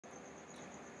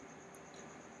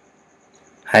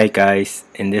Hi guys,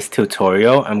 in this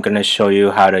tutorial I'm going to show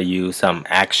you how to use some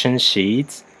action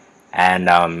sheets and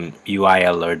UI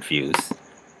alert views.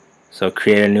 So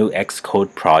create a new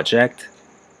Xcode project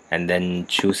and then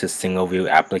choose a single view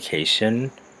application,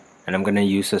 and I'm going to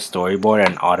use a storyboard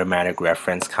and automatic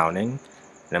reference counting,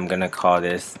 and I'm going to call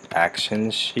this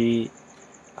Actionsheet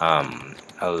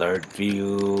alert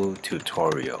view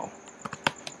tutorial.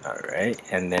 Alright,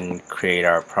 and then create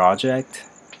our project.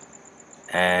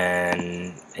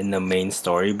 And in the main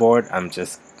storyboard I'm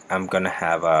gonna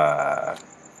have a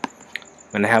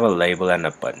label and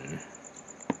a button.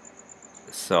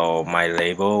 So my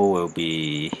label will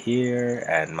be here,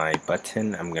 and my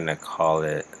button I'm gonna call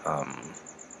it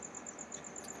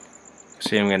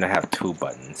actually I'm gonna have two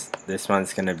buttons. This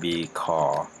one's gonna be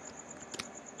called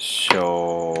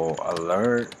show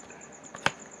alert,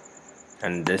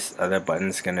 and this other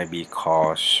button's gonna be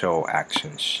called show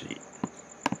action sheet.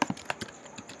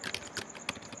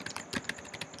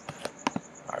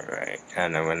 Alright,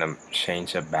 and I'm gonna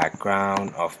change the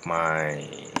background of my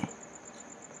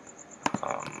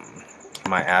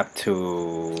my app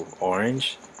to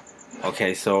orange.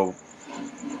 Okay, so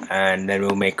and then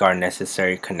we'll make our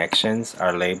necessary connections.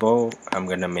 Our label, I'm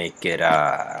gonna make it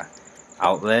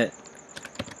outlet,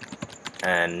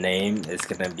 and name is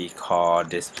gonna be called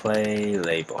display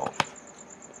label.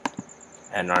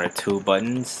 And our two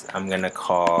buttons, I'm gonna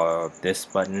call this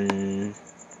button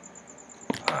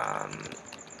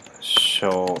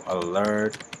show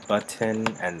alert button,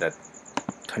 and the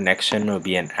connection will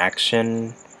be an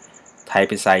action.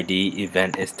 Type is ID,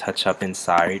 event is touch up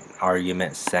inside,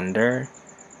 argument sender,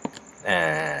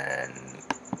 and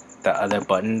the other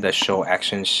button, the show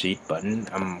action sheet button,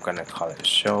 I'm gonna call it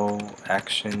show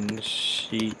action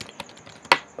sheet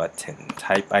button.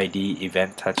 Type ID,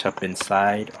 event touch up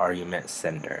inside, argument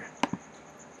sender.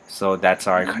 So that's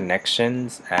our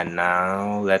connections, and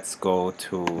now let's go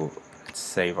to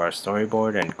save our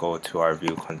storyboard and go to our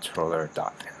view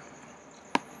controller.m.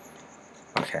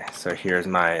 Okay, so here's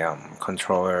my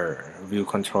view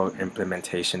controller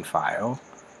implementation file,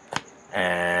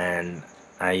 and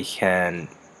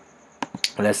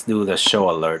let's do the show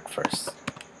alert first.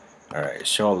 Alright,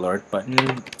 show alert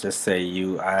button, just say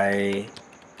UI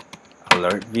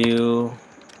alert view.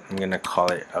 I'm gonna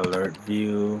call it alert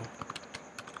view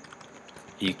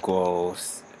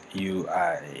equals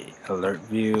UI alert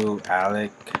view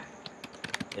alec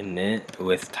init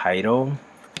with title.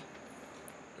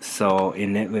 So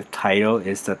init with title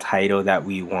is the title that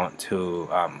we want to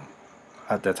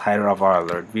the title of our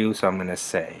alert view. So I'm gonna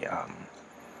say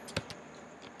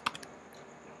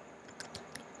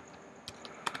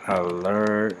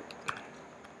alert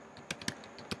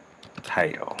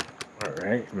title.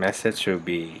 Alright, message will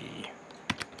be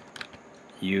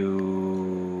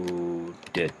you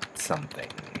did something.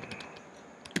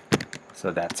 So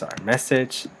that's our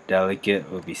message. Delegate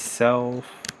will be self.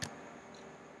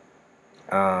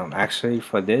 Actually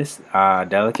for this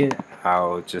delegate,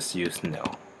 I'll just use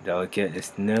nil. Delegate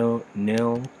is nil.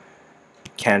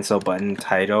 Cancel button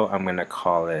title, I'm gonna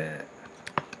call it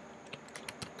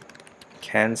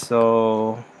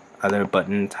cancel. Other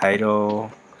button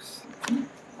title,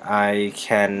 I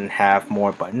can have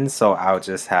more buttons, so I'll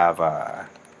just have I'll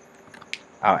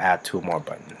add two more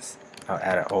buttons. I'll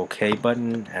add an OK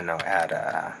button, and I'll add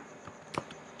a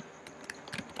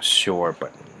sure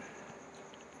button.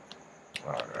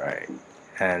 Alright,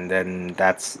 and then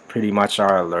that's pretty much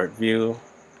our alert view.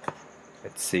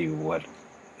 Let's see what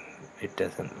it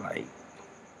doesn't like.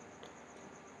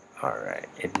 Alright,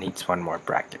 it needs one more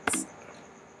brackets.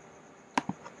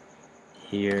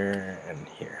 Here and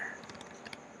here.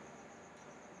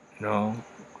 No,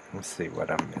 let's see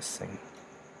what I'm missing.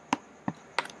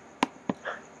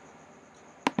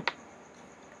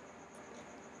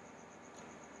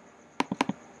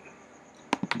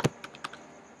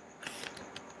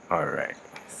 Alright,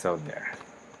 so there.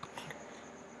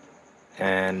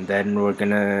 And then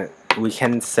we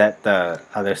can set the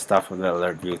other stuff of the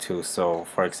alert view too. So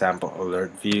for example,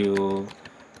 alert view,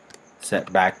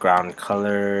 set background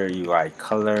color, UI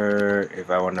color. If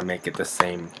I want to make it the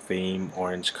same theme,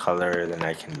 orange color, then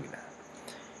I can do that.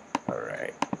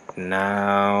 Alright,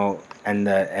 now in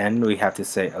the end we have to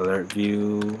say alert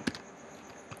view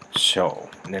show,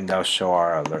 and then that'll show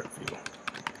our alert view.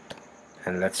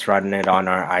 And let's run it on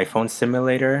our iPhone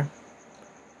simulator,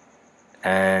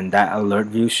 and that alert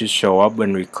view should show up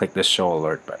when we click the show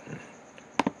alert button.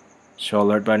 Show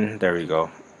alert button, there we go.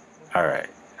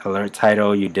 Alright, alert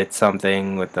title, you did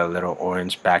something, with the little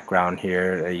orange background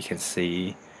here that you can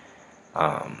see.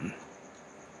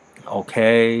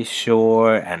 OK,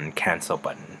 sure, and cancel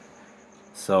button.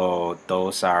 So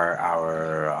those are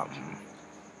our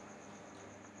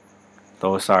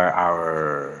those are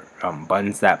our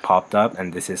buttons that popped up,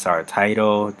 and this is our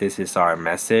title, this is our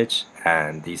message,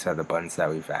 and these are the buttons that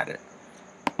we've added.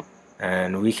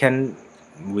 And we can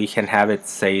have it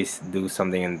say do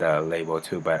something in the label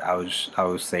too, but I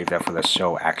will save that for the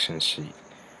show action sheet.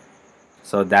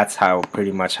 So that's how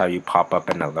pretty much how you pop up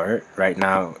an alert. Right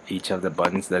now each of the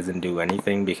buttons doesn't do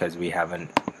anything because we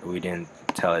didn't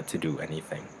tell it to do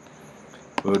anything.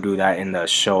 We'll do that in the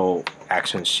show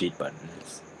action sheet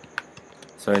buttons.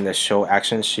 So in the show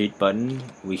action sheet button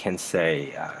we can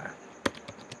say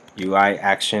UI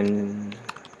action.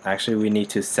 Actually we need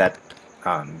to set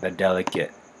the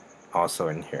delegate also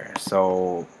in here.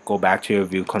 So go back to your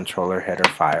view controller header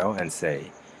file and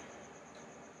say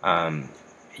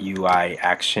UI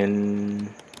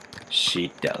action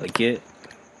sheet delegate.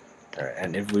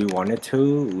 And if we wanted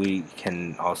to, we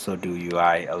can also do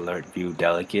UI alert view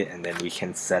delegate, and then we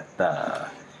can set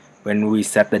when we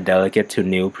set the delegate to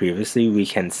new previously, we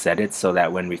can set it so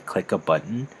that when we click a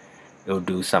button it'll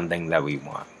do something that we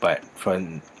want. But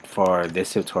for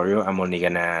this tutorial I'm only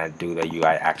gonna do the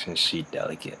UI action sheet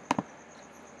delegate,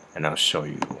 and I'll show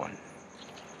you one.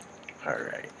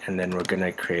 Alright, and then we're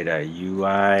gonna create a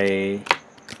UI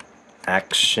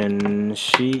action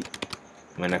sheet.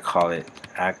 I'm gonna call it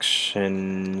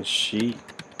action sheet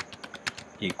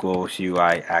equals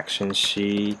UI action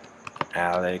sheet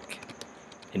alec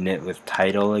init with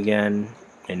title again,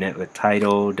 init with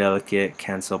title, delegate,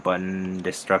 cancel button,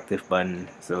 destructive button.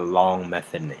 It's a long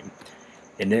method name.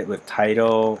 Init with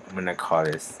title, I'm gonna call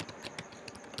this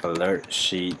alert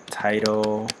sheet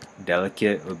title,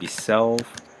 delegate will be self,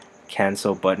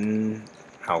 cancel button,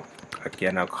 I'll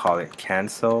call it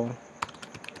cancel,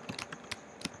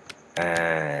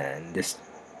 and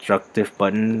destructive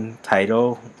button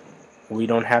title, we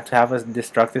don't have to have a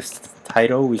destructive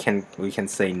title, we can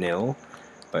say nil,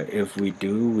 but if we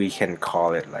do we can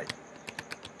call it like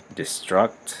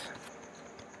destruct.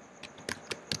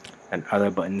 And other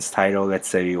buttons title, let's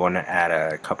say we want to add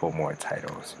a couple more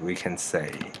titles, we can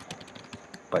say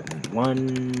button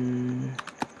 1,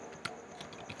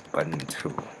 button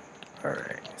 2.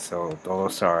 Alright, so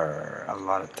those are a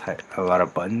lot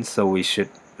of buttons, so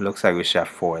looks like we should have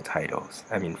 4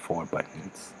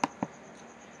 buttons.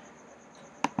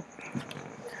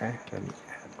 Okay, let me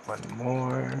add one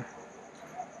more.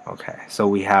 Okay, so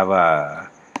we have a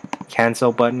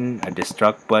cancel button, a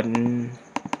destruct button,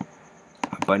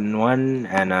 a button 1,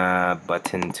 and a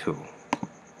button 2.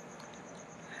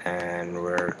 And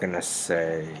we're gonna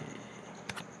say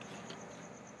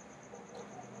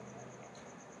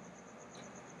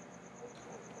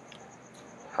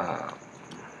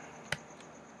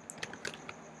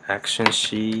action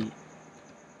sheet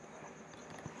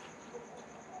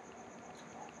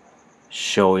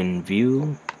show in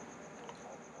view,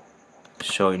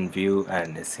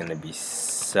 and it's gonna be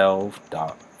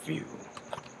self.view.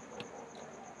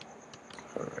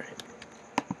 Alright,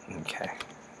 okay,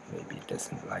 maybe it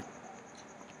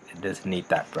doesn't need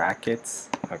that brackets.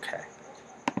 Okay,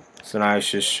 so now it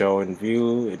should show in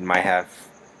view. It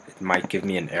might give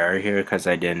me an error here because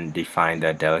I didn't define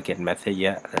the delegate method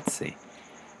yet. Let's see.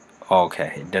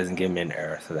 Okay, it doesn't give me an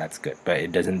error, so that's good, but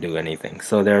it doesn't do anything.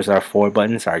 So there's our 4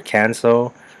 buttons, our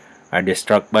cancel, our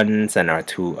destruct buttons, and our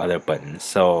 2 other buttons.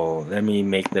 So let me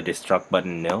make the destruct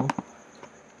button nil.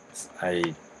 It's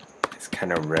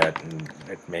kind of red and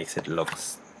it makes it look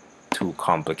too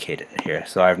complicated here,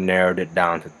 so I've narrowed it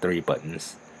down to 3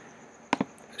 buttons: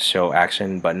 show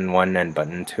action button 1 and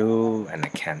button 2, and a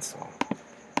cancel.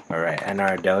 Alright, and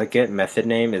our delegate method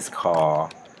name is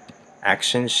called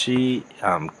Actionsheet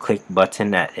click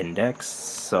button at index.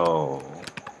 So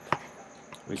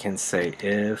we can say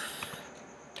if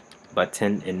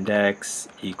button index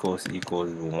equals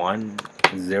 1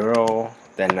 0,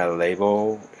 then the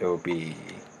label, it will be,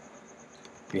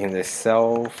 we can say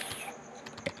self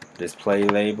display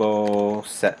label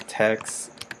set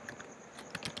text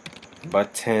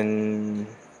button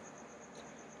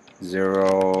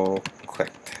 0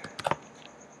 clicked.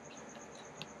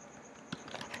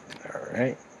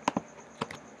 Alright,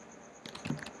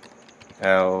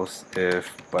 else if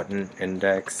button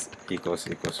index equals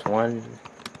 1,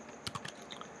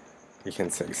 we can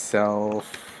say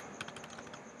self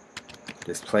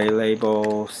display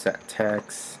label set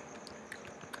text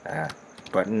at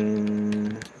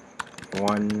button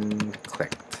 1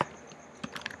 clicked.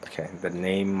 Okay, the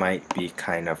name might be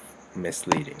kind of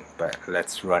misleading, but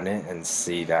let's run it and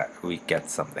see that we get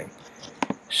something.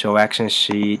 Show action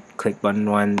sheet, click button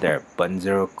 1 there, button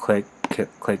 0 click,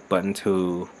 click button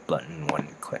 2, button 1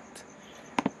 clicked.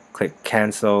 Click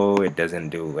cancel, it doesn't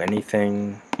do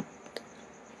anything.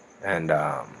 And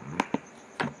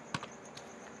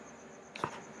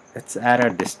Let's add a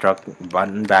destruct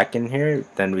button back in here,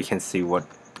 then we can see what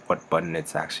button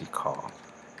it's actually called.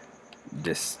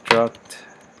 Destruct.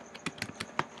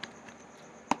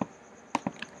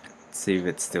 See if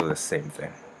it's still the same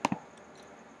thing.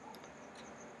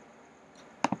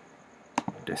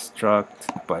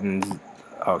 Destruct buttons.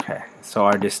 Okay, so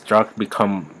our destruct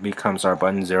becomes our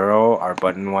button 0, our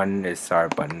button 1 is our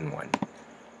button 1,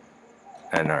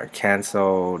 and our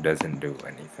cancel doesn't do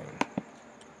anything.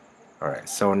 Alright,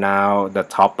 so now the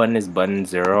top button is button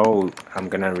 0. I'm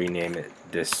gonna rename it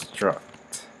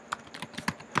destruct.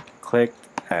 Click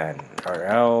and or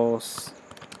else.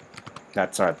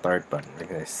 That's our third button.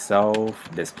 Okay,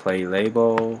 self, display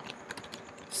label,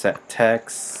 set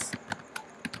text,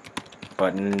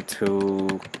 button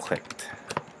 2 clicked.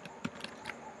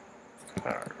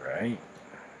 Alright.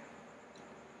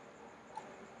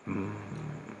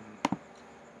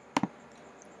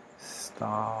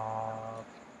 Stop.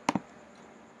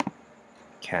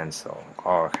 Cancel.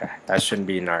 Oh, okay. That shouldn't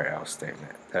be in our else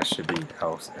statement. That should be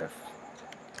else if.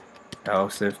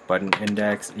 Else if button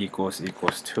index equals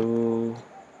 2,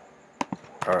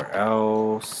 or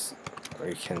else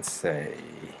we can say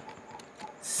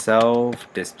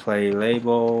self display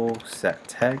label set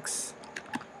text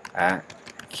at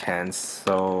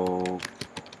cancel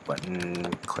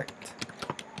button clicked.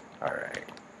 Alright,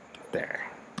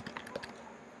 there.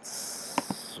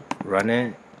 Let's run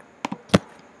it.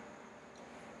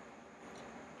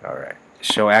 Alright,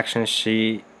 show action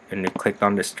sheet. When we clicked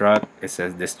on destruct, it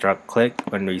says destruct click.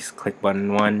 When we click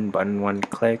button 1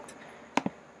 clicked.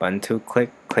 Button 2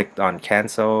 clicked on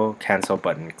cancel, cancel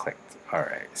button clicked.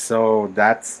 Alright, so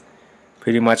that's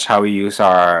pretty much how we use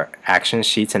our action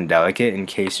sheets in Delegate in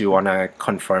case you want to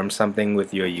confirm something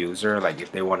with your user, like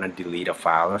if they want to delete a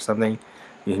file or something,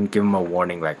 you can give them a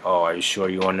warning like, oh, are you sure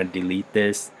you want to delete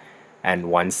this? And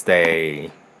once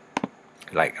they,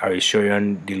 like, are you sure you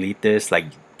want to delete this? Like,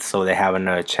 so they have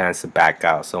another chance to back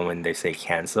out. So when they say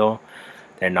cancel,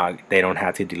 they don't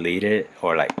have to delete it,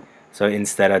 or like, so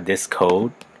instead of this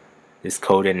code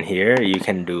in here, you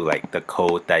can do like the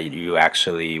code that you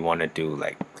actually want to do,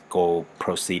 like go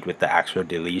proceed with the actual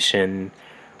deletion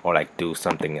or like do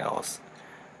something else.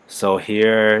 So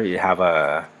here you have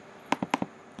a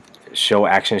show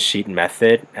action sheet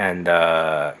method, and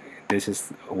this is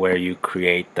where you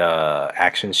create the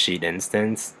action sheet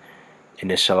instance,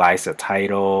 initialize the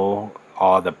title,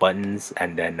 all the buttons,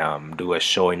 and then do a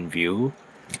show in view.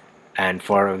 And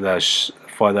for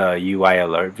the UI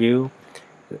alert view,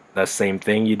 the same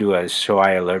thing. You do a show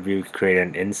UI alert view, create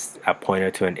a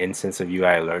pointer to an instance of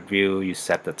UI alert view. You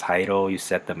set the title, you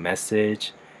set the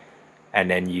message, and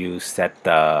then you set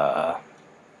the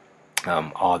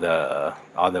all the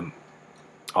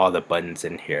buttons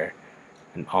in here.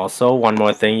 And also one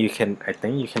more thing I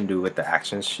think you can do with the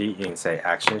action sheet, you can say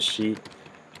action sheet.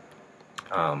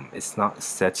 It's not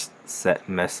set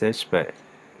message, but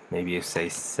maybe you say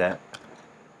set.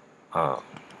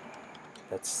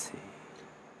 Let's see.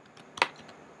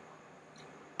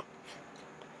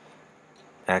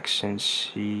 Action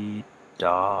sheet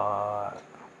dot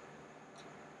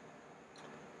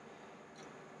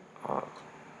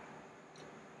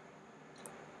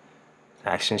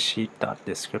action sheet dot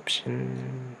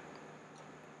description.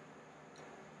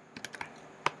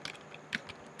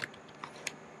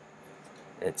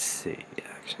 Let's see,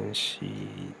 action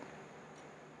sheet.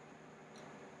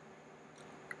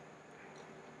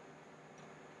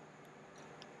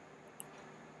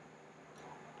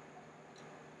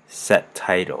 Set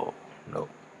title. Nope.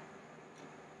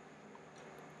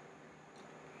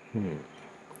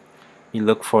 You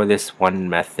look for this one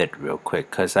method real quick,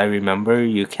 because I remember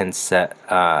you can set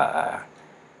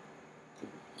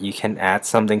you can add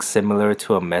something similar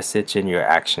to a message in your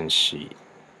action sheet.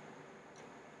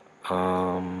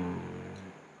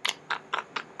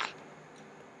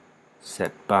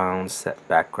 Set bounds, set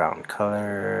background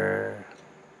color.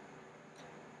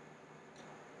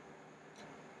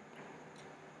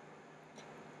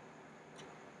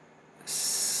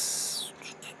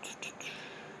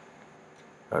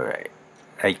 Alright,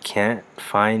 I can't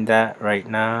find that right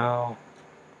now.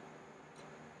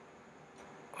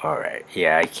 Alright,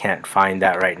 yeah, I can't find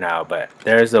that right now, but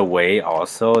there's a way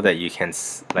also that you can,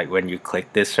 like when you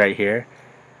click this right here,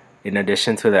 in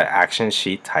addition to the action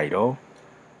sheet title,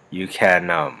 you can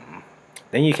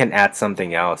then you can add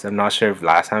something else. I'm not sure if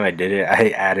last time I did it, I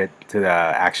added to the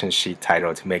action sheet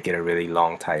title to make it a really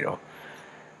long title.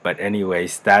 But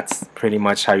anyways, that's pretty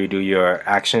much how you do your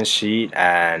action sheet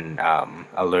and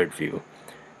alert view.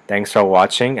 Thanks for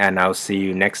watching, and I'll see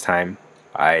you next time.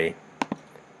 Bye.